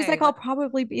okay. She's like, I'll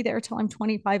probably be there till I'm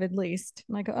 25 at least.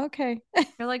 And I go, okay.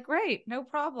 You're like, great, no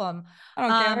problem. I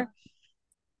don't care.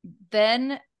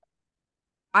 Then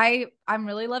I'm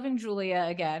really loving Julia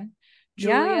again.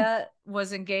 Julia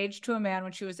was engaged to a man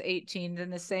when she was 18.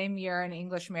 Then the same year, an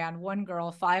Englishman, one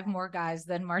girl, 5 more guys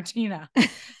than Martina.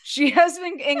 She has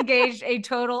been engaged a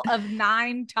total of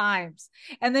 9 times.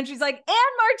 And then she's like, and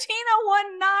Martina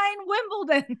won 9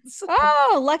 Wimbledons.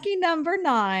 Oh, lucky number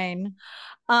 9.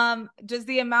 Does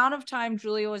the amount of time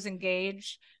Julia was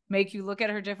engaged make you look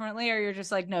at her differently? Or you're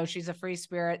just like, no, she's a free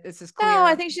spirit. This is clear. No,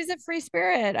 I think she's a free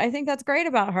spirit. I think that's great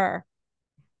about her.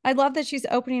 I love that she's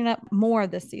opening up more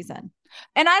this season.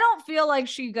 And I don't feel like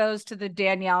she goes to the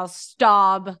Danielle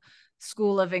Staub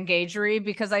School of Engagery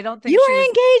because I don't think you were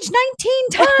engaged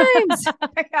 19 times.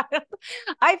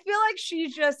 I feel like she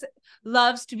just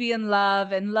loves to be in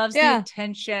love and loves the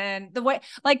attention. The way,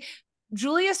 like,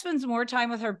 Julia spends more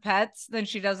time with her pets than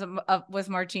she does with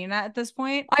Martina at this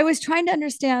point. I was trying to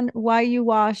understand why you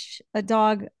wash a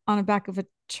dog on the back of a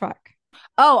truck.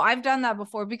 Oh, I've done that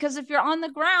before because if you're on the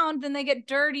ground, then they get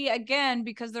dirty again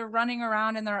because they're running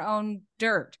around in their own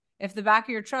dirt. If the back of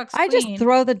your truck's clean, I just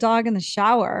throw the dog in the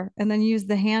shower and then use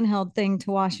the handheld thing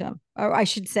to wash him. Or I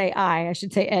should say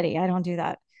Eddie. I don't do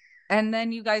that. And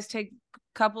then you guys take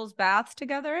couples baths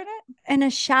together in it? In a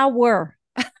shower,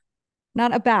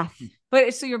 not a bath.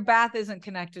 But so your bath isn't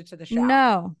connected to the shower?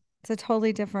 No, it's a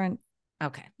totally different.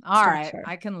 Okay. All right.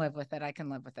 I can live with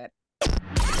it.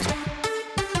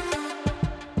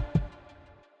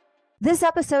 This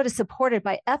episode is supported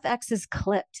by FX's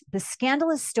Clipped, the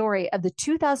scandalous story of the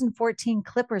 2014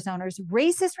 Clippers owner's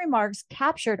racist remarks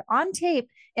captured on tape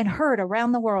and heard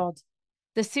around the world.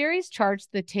 The series charts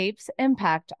the tape's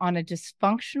impact on a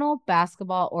dysfunctional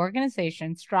basketball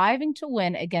organization striving to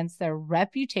win against their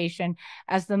reputation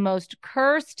as the most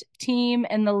cursed team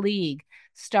in the league,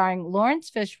 starring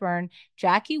Lawrence Fishburne,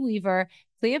 Jackie Weaver,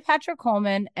 Cleopatra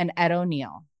Coleman, and Ed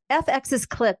O'Neill. FX's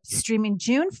Clipped, streaming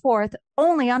June 4th,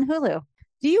 only on Hulu.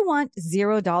 Do you want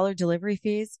 $0 delivery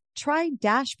fees? Try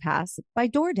Dash Pass by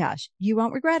DoorDash. You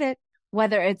won't regret it.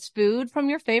 Whether it's food from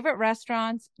your favorite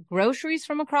restaurants, groceries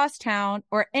from across town,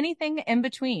 or anything in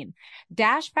between,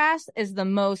 Dash Pass is the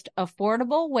most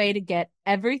affordable way to get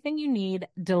everything you need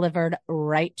delivered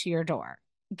right to your door.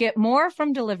 Get more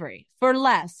from delivery for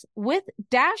less with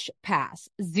Dash Pass,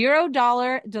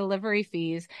 $0 delivery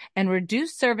fees, and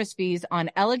reduced service fees on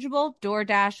eligible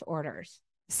DoorDash orders.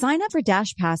 Sign up for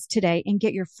Dash Pass today and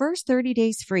get your first 30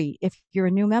 days free if you're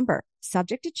a new member.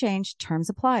 Subject to change, terms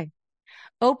apply.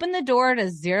 Open the door to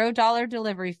 $0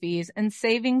 delivery fees and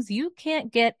savings you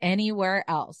can't get anywhere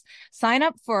else. Sign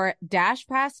up for Dash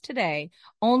Pass today,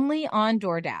 only on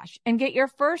DoorDash, and get your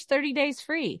first 30 days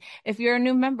free if you're a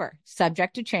new member.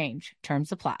 Subject to change.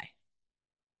 Terms apply.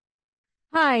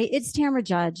 Hi, it's Tamara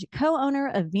Judge, co-owner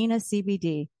of Vina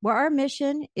CBD, where our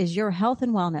mission is your health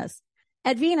and wellness.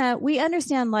 At Vina, we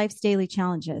understand life's daily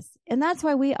challenges, and that's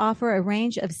why we offer a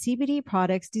range of CBD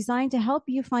products designed to help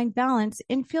you find balance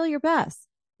and feel your best.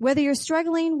 Whether you're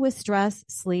struggling with stress,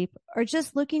 sleep, or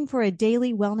just looking for a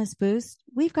daily wellness boost,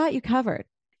 we've got you covered.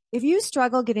 If you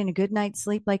struggle getting a good night's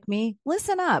sleep like me,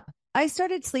 listen up. I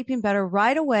started sleeping better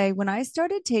right away when I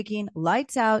started taking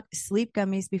Lights Out sleep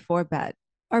gummies before bed.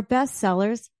 Our best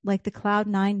sellers, like the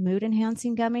Cloud9 Mood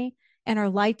Enhancing Gummy and our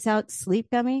Lights Out Sleep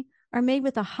Gummy, are made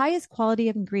with the highest quality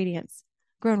of ingredients,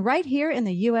 grown right here in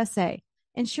the USA,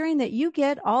 ensuring that you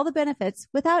get all the benefits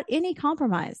without any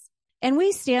compromise. And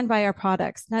we stand by our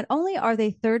products. Not only are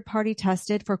they third-party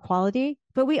tested for quality,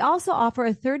 but we also offer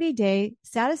a 30-day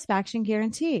satisfaction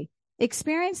guarantee.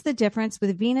 Experience the difference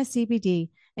with Vena CBD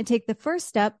and take the first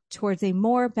step towards a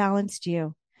more balanced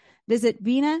you. Visit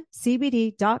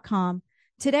venacbd.com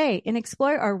today and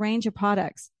explore our range of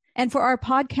products. And for our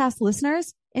podcast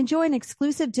listeners, enjoy an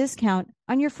exclusive discount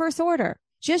on your first order.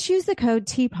 Just use the code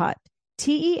TEAPOD,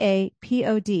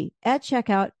 TEAPOD, at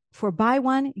checkout for buy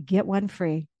one, get one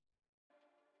free.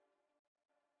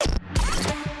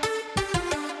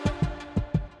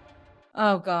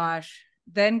 Oh gosh.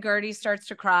 Then Gertie starts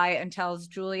to cry and tells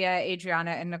Julia,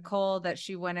 Adriana, and Nicole that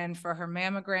she went in for her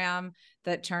mammogram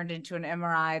that turned into an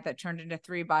MRI that turned into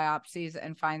 3 biopsies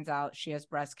and finds out she has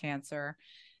breast cancer.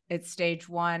 It's stage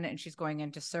 1 and she's going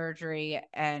into surgery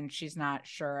and she's not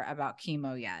sure about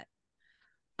chemo yet.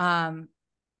 I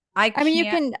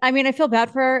feel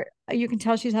bad for her. You can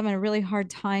tell she's having a really hard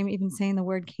time even saying the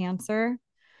word cancer.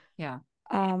 Yeah.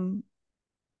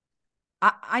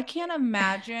 I can't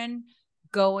imagine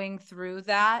going through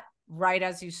that right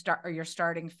as you're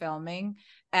starting filming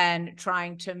and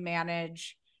trying to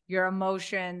manage your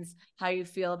emotions, how you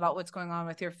feel about what's going on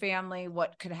with your family,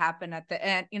 what could happen at the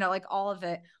end, like all of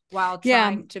it while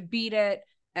trying to beat it.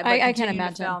 But I can't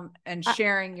imagine film and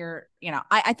sharing your,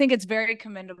 I think it's very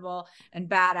commendable and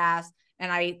badass.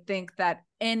 And I think that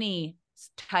any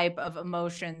type of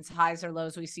emotions, highs or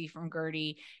lows we see from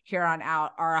Gertie here on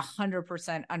out are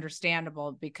 100%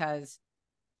 understandable because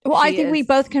I think we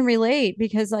both can relate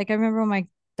because I remember when my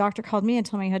doctor called me and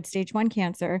told me I had stage 1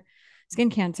 cancer, skin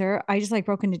cancer, I just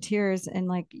broke into tears and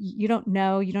you don't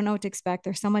know what to expect.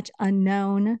 There's so much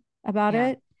unknown about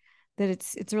it that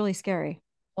it's really scary.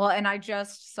 Well, and I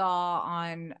just saw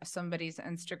on somebody's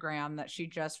Instagram that she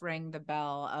just rang the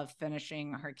bell of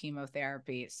finishing her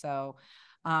chemotherapy. So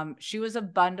she was a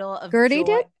bundle of Gertie joy.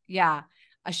 did? Yeah.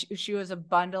 She was a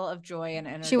bundle of joy and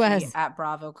energy she was. at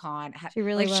BravoCon. She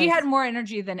really was. She had more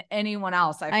energy than anyone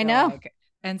else, I know.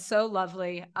 And so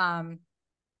lovely.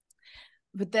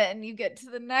 But then you get to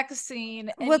the next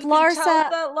scene and with you Larsa. can tell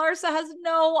that Larsa has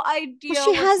no idea. Well,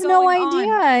 she has no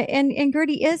idea. And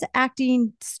Gertie is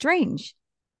acting strange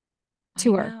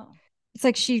to her. It's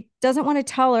like she doesn't want to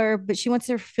tell her, but she wants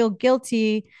her to feel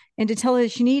guilty and to tell her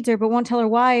that she needs her, but won't tell her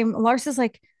why. And Larsa's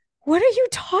like, what are you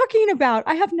talking about?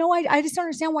 I have no idea. I just don't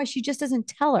understand why she just doesn't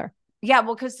tell her. Yeah,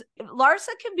 well, because Larsa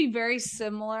can be very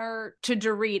similar to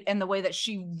Dorit in the way that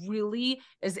she really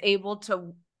is able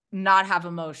to not have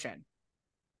emotion.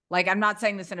 I'm not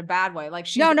saying this in a bad way.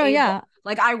 She's able, yeah.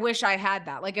 I wish I had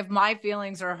that. If my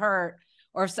feelings are hurt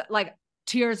or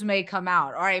tears may come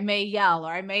out, or I may yell,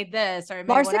 or I may this, or I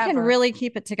may Larsa whatever. can really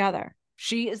keep it together.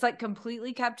 She is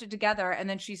completely kept it together. And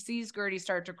then she sees Gertie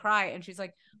start to cry and she's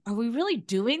like, are we really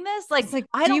doing this? Do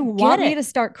you want me to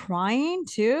start crying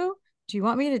too? Do you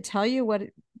want me to tell you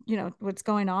what's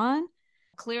going on?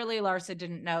 Clearly Larsa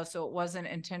didn't know, so it wasn't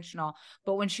intentional.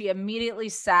 But when she immediately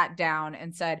sat down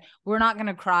and said, we're not going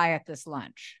to cry at this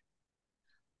lunch.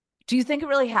 Do you think it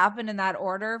really happened in that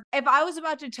order? If I was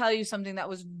about to tell you something that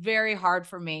was very hard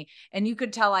for me and you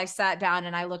could tell I sat down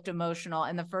and I looked emotional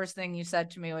and the first thing you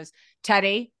said to me was,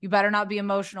 Teddy, you better not be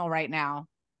emotional right now.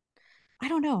 I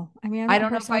don't know. I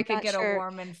don't know if I could get a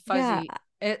warm and fuzzy.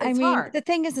 Yeah. It's hard. The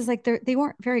thing is they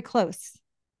weren't very close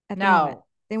at the moment.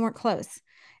 They weren't close.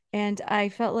 And I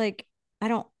felt like I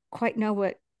don't quite know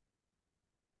what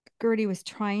Gertie was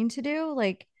trying to do.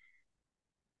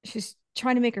 She's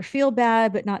trying to make her feel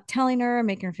bad, but not telling her,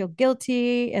 making her feel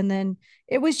guilty. And then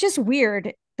it was just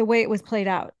weird the way it was played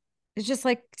out. It's just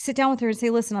sit down with her and say,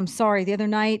 listen, I'm sorry. The other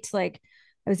night,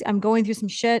 I'm going through some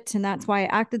shit and that's why I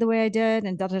acted the way I did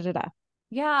and da-da-da-da.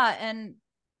 Yeah. And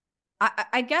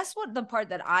I guess what the part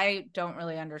that I don't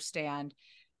really understand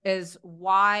is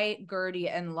why Gertie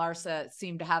and Larsa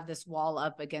seem to have this wall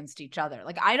up against each other.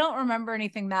 I don't remember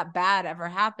anything that bad ever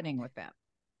happening with them.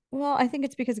 Well, I think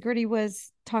it's because Gertie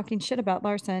was talking shit about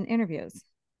Larsa in interviews.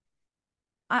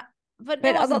 But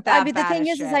the thing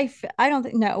is I don't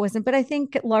think, no, it wasn't. But I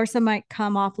think Larsa might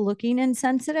come off looking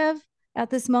insensitive at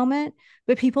this moment.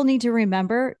 But people need to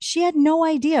remember she had no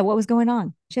idea what was going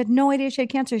on. She had no idea she had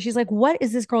cancer. She's like, what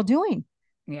is this girl doing?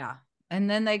 Yeah. And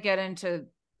then they get into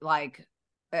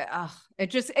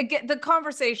the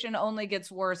conversation only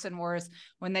gets worse and worse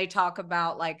when they talk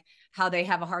about like how they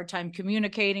have a hard time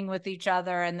communicating with each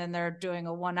other, and then they're doing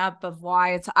a one-up of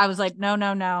why I was like,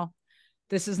 no,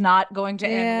 this is not going to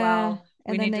end well.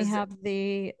 And then they have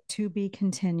the to be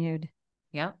continued.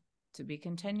 Yep, to be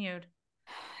continued.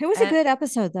 It was a good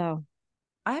episode, though.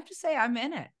 I have to say, I'm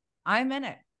in it.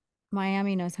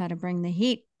 Miami knows how to bring the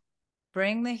heat.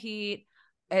 It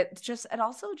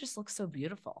also just looks so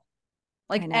beautiful.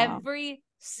 Like every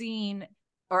scene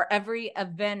or every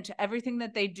event, everything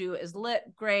that they do is lit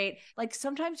great. Like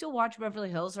sometimes you'll watch Beverly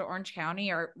Hills or Orange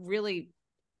County or really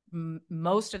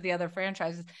most of the other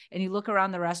franchises, and you look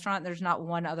around the restaurant, and there's not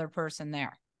one other person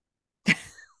there.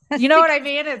 You know what I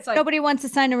mean? It's like nobody wants to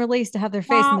sign a release to have their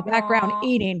face in the background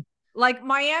eating. Like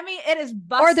Miami, it is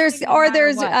busting.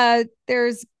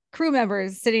 There's crew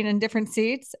members sitting in different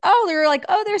seats. Oh, they're like,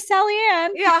 there's Sally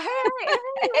Ann. Yeah, hey,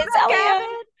 it's Sally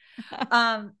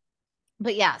Ann.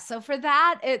 But yeah, so for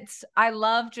that, I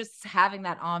love just having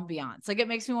that ambiance. Like it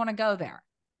makes me want to go there.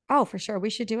 Oh, for sure. We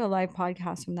should do a live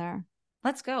podcast from there.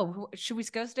 Let's go. Should we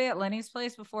go stay at Lenny's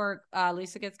place before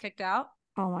Lisa gets kicked out?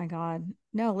 Oh my God.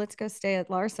 No, let's go stay at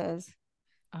Larsa's.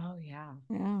 Oh yeah.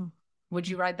 Yeah. Would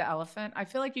you ride the elephant? I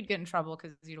feel like you'd get in trouble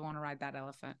because you don't want to ride that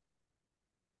elephant.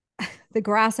 The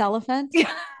grass elephant?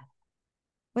 Yeah.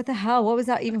 What the hell? What was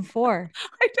that even for?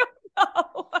 I don't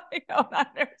know.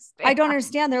 I don't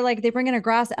understand. They're like, they bring in a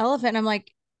grass elephant. And I'm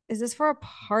like, is this for a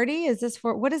party?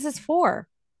 What is this for?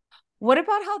 What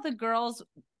about how the girls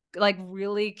like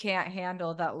really can't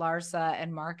handle that Larsa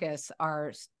and Marcus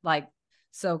are like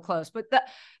so close? But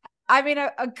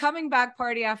a coming back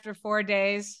party after 4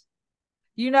 days,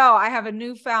 I have a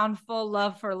newfound full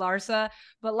love for Larsa,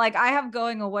 but like I have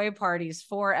going away parties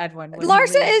for Edwin.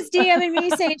 Larsa is DMing me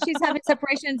saying she's having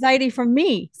separation anxiety from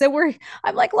me. So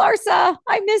I'm like, Larsa,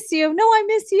 I miss you. No, I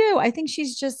miss you. I think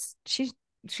she's just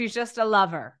a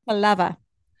lover. A lover.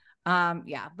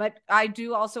 Yeah, but I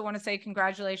do also want to say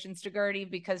congratulations to Gertie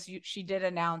because she did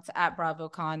announce at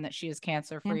BravoCon that she is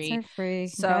cancer-free.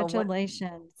 Cancer-free.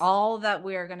 Congratulations. All that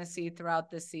we are going to see throughout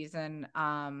this season.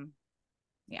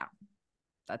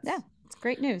 It's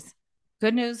great news.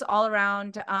 Good news all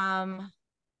around.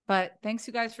 But thanks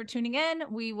you guys for tuning in.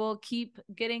 We will keep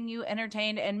getting you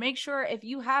entertained, and make sure if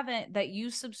you haven't that you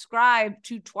subscribe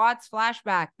to Twats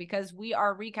Flashback because we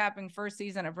are recapping first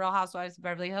season of Real Housewives of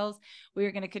Beverly Hills. We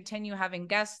are going to continue having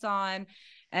guests on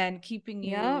and keeping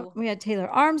you. Yeah, we had Taylor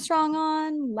Armstrong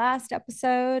on last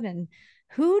episode. And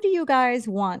who do you guys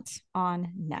want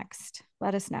on next?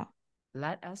 Let us know.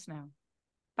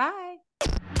 Bye.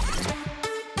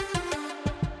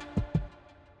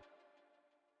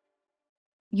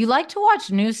 You like to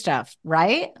watch new stuff,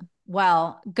 right?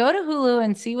 Well, go to Hulu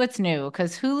and see what's new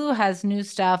because Hulu has new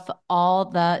stuff all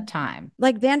the time.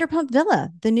 Like Vanderpump Villa,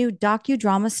 the new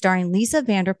docudrama starring Lisa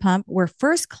Vanderpump, where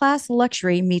first-class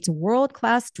luxury meets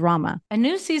world-class drama. A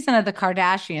new season of The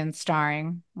Kardashians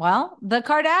starring, the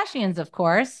Kardashians, of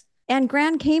course. And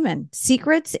Grand Cayman,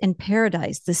 Secrets in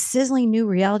Paradise, the sizzling new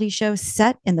reality show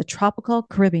set in the tropical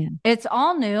Caribbean. It's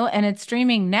all new and it's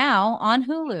streaming now on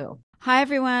Hulu. Hi,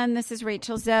 everyone. This is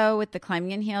Rachel Zoe with the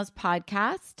Climbing in Heels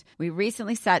podcast. We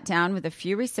recently sat down with a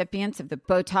few recipients of the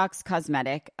Botox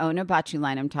Cosmetic,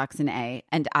 Onabotulinum Toxin A,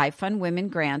 and iFund Women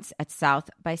grants at South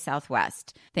by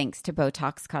Southwest, thanks to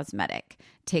Botox Cosmetic.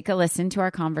 Take a listen to our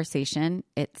conversation.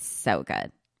 It's so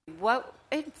good. What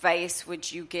advice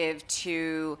would you give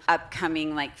to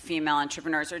upcoming female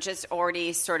entrepreneurs or just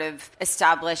already sort of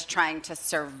established trying to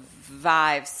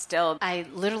survive still? I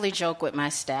literally joke with my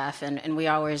staff and we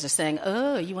always are saying,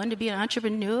 oh, you want to be an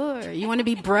entrepreneur? You want to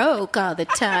be broke all the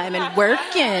time and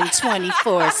working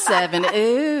 24/7.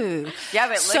 Ooh. Yeah,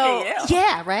 but look at you.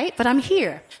 Yeah, right? But I'm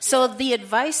here. So the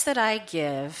advice that I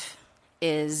give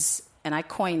is, and I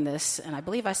coined this, and I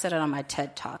believe I said it on my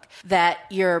TED Talk, that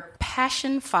your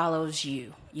passion follows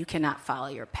you. You cannot follow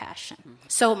your passion.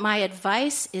 So my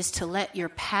advice is to let your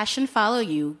passion follow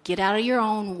you, get out of your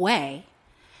own way,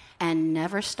 and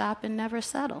never stop and never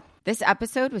settle. This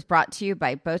episode was brought to you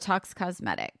by Botox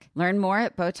Cosmetic. Learn more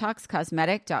at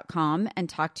BotoxCosmetic.com and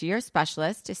talk to your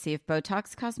specialist to see if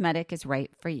Botox Cosmetic is right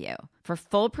for you. For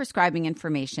full prescribing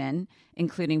information,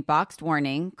 including boxed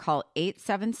warning, call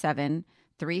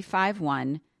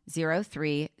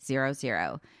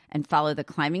 877-351-0300 and follow the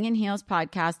Climbing in Heels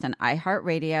podcast on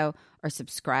iHeartRadio or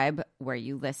subscribe where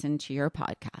you listen to your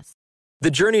podcast. The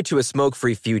journey to a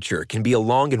smoke-free future can be a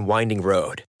long and winding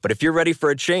road, but if you're ready for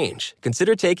a change,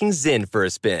 consider taking Zyn for a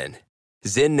spin.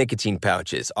 Zyn nicotine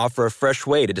pouches offer a fresh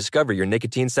way to discover your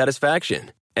nicotine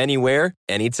satisfaction. Anywhere,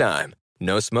 anytime.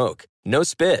 No smoke, no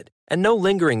spit, and no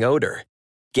lingering odor.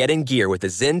 Get in gear with the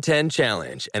Zyn 10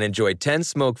 Challenge and enjoy 10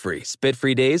 smoke-free,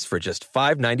 spit-free days for just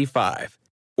 $5.95.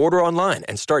 Order online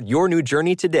and start your new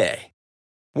journey today.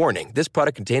 Warning, this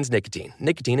product contains nicotine.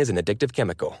 Nicotine is an addictive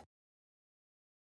chemical.